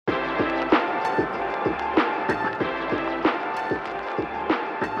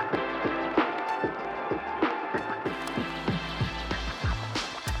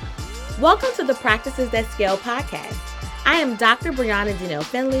Welcome to the Practices That Scale podcast. I am Dr. Brianna Janelle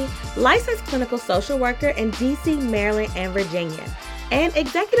Finley, licensed clinical social worker in DC, Maryland, and Virginia, and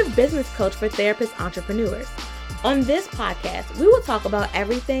executive business coach for therapist entrepreneurs. On this podcast, we will talk about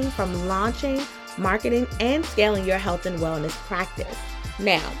everything from launching, marketing, and scaling your health and wellness practice.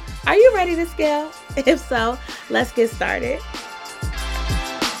 Now, are you ready to scale? If so, let's get started.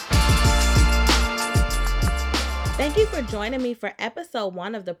 Thank you for joining me for episode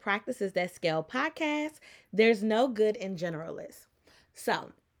 1 of the Practices That Scale podcast. There's no good in generalists.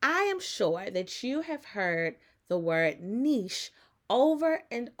 So, I am sure that you have heard the word niche over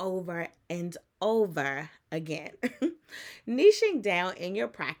and over and over again. Niching down in your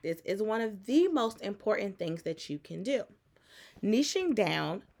practice is one of the most important things that you can do. Niching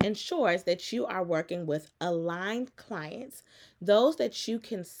down ensures that you are working with aligned clients, those that you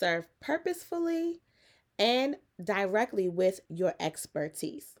can serve purposefully and directly with your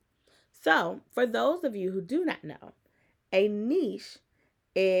expertise. So, for those of you who do not know, a niche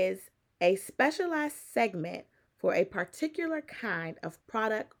is a specialized segment for a particular kind of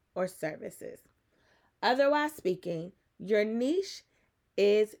product or services. Otherwise speaking, your niche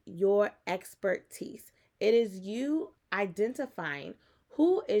is your expertise. It is you identifying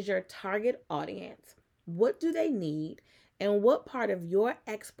who is your target audience, what do they need, and what part of your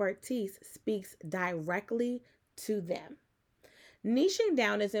expertise speaks directly to them. Niching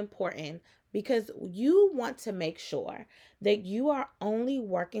down is important because you want to make sure that you are only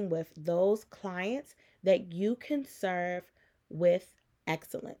working with those clients that you can serve with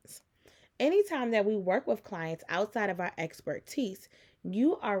excellence. Anytime that we work with clients outside of our expertise,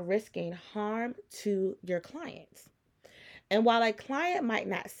 you are risking harm to your clients. And while a client might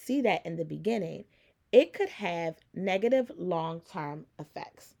not see that in the beginning, it could have negative long-term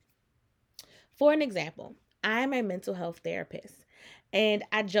effects. For an example, I'm a mental health therapist, and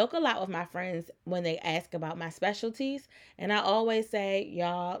I joke a lot with my friends when they ask about my specialties, and I always say,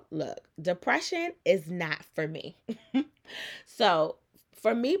 y'all, look, depression is not for me. So,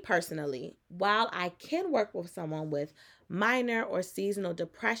 for me personally, while I can work with someone with minor or seasonal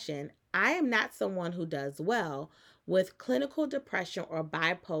depression, I am not someone who does well with clinical depression or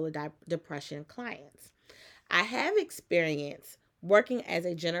bipolar depression clients. I have experience working as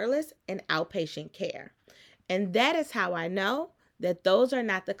a generalist in outpatient care, and that is how I know that those are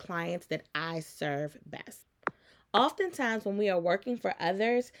not the clients that I serve best. Oftentimes, when we are working for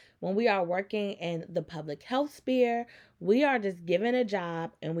others, when we are working in the public health sphere, we are just given a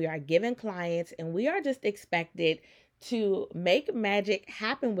job and we are given clients and we are just expected to make magic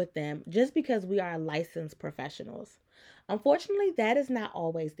happen with them just because we are licensed professionals. Unfortunately, that is not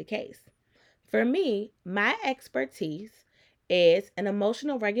always the case. For me, my expertise is in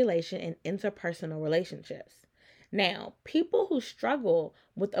emotional regulation and interpersonal relationships. Now, people who struggle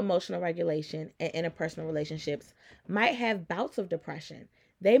with emotional regulation and interpersonal relationships might have bouts of depression.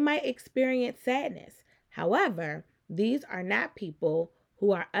 They might experience sadness. However, these are not people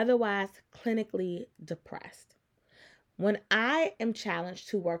who are otherwise clinically depressed. When I am challenged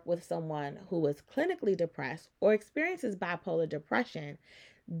to work with someone who is clinically depressed or experiences bipolar depression,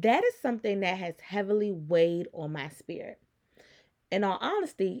 that is something that has heavily weighed on my spirit. In all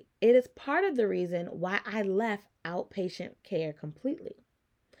honesty, it is part of the reason why I left outpatient care completely.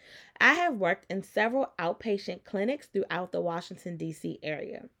 I have worked in several outpatient clinics throughout the Washington, D.C.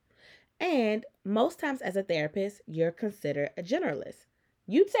 area. And most times as a therapist, you're considered a generalist.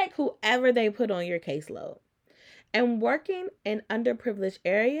 You take whoever they put on your caseload. And working in underprivileged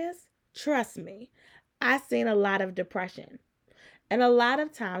areas, trust me, I've seen a lot of depression. And a lot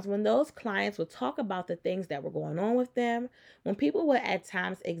of times when those clients would talk about the things that were going on with them, when people would at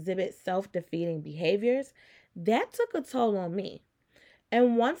times exhibit self-defeating behaviors, that took a toll on me.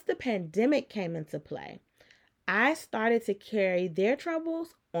 And once the pandemic came into play, I started to carry their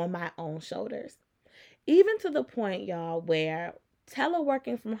troubles on my own shoulders. Even to the point, y'all, where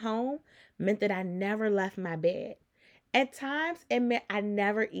teleworking from home meant that I never left my bed. At times, it meant I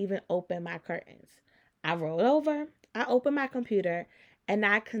never even opened my curtains. I rolled over, I opened my computer, and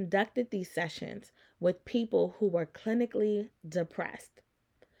I conducted these sessions with people who were clinically depressed.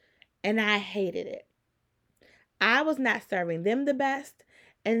 And I hated it. I was not serving them the best,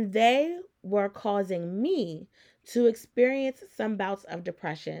 and they were causing me to experience some bouts of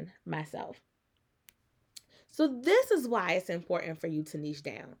depression myself. So this is why it's important for you to niche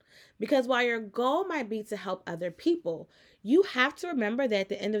down. Because while your goal might be to help other people, you have to remember that at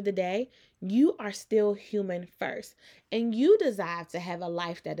the end of the day, you are still human first. And you desire to have a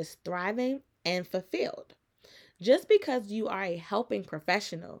life that is thriving and fulfilled. Just because you are a helping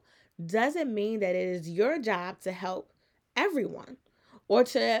professional doesn't mean that it is your job to help everyone or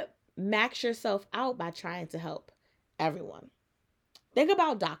to max yourself out by trying to help everyone. Think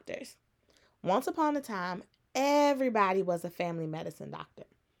about doctors. Once upon a time, everybody was a family medicine doctor.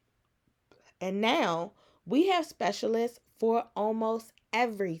 And now we have specialists for almost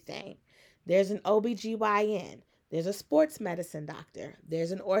everything. There's an OBGYN, there's a sports medicine doctor,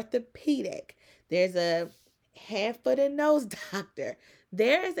 there's an orthopedic, there's a hand, foot, and nose doctor.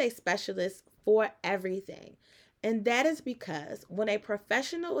 There is a specialist for everything. And that is because when a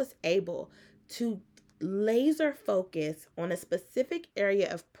professional is able to laser focus on a specific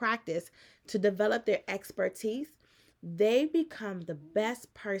area of practice to develop their expertise, they become the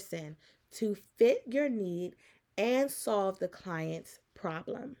best person to fit your need and solve the client's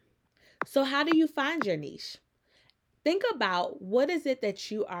problem. So, how do you find your niche? Think about what is it that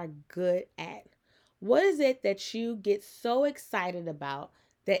you are good at? What is it that you get so excited about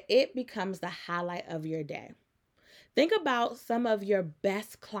that it becomes the highlight of your day? Think about some of your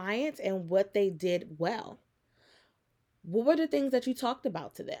best clients and what they did well. What were the things that you talked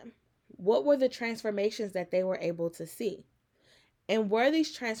about to them? What were the transformations that they were able to see? And were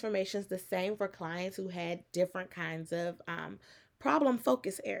these transformations the same for clients who had different kinds of problem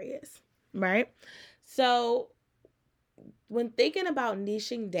focus areas, right? So, when thinking about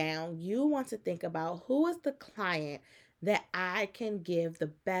niching down, you want to think about who is the client that I can give the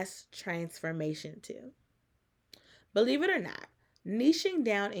best transformation to. Believe it or not, niching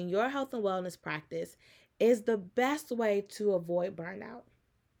down in your health and wellness practice is the best way to avoid burnout.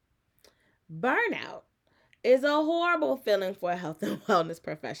 Burnout is a horrible feeling for a health and wellness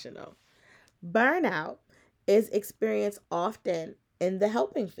professional. Burnout is experienced often in the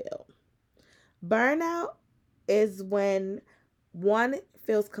helping field. Burnout is when one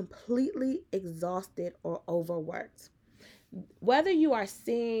feels completely exhausted or overworked. Whether you are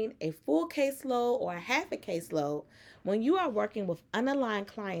seeing a full caseload or a half a caseload, when you are working with unaligned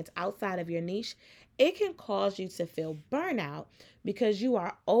clients outside of your niche, it can cause you to feel burnout because you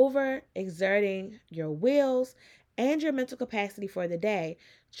are over exerting your wills and your mental capacity for the day,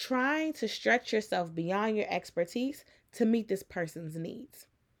 trying to stretch yourself beyond your expertise to meet this person's needs.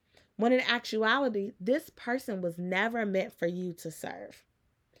 When in actuality, this person was never meant for you to serve.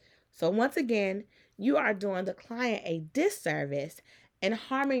 So, once again, you are doing the client a disservice and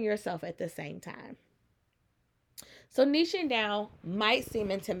harming yourself at the same time. So, niching down might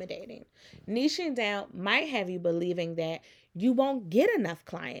seem intimidating. Niching down might have you believing that you won't get enough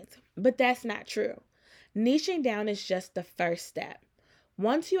clients, but that's not true. Niching down is just the first step.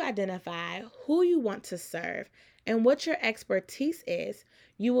 Once you identify who you want to serve and what your expertise is,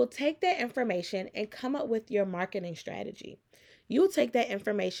 you will take that information and come up with your marketing strategy. You'll take that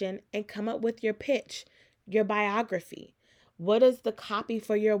information and come up with your pitch, your biography. What is the copy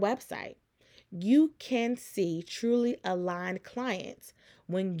for your website? You can see truly aligned clients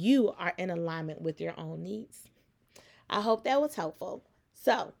when you are in alignment with your own needs. I hope that was helpful.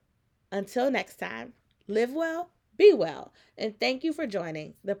 So, until next time, live well, be well, and thank you for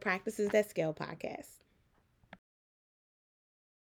joining the Practices That Scale podcast.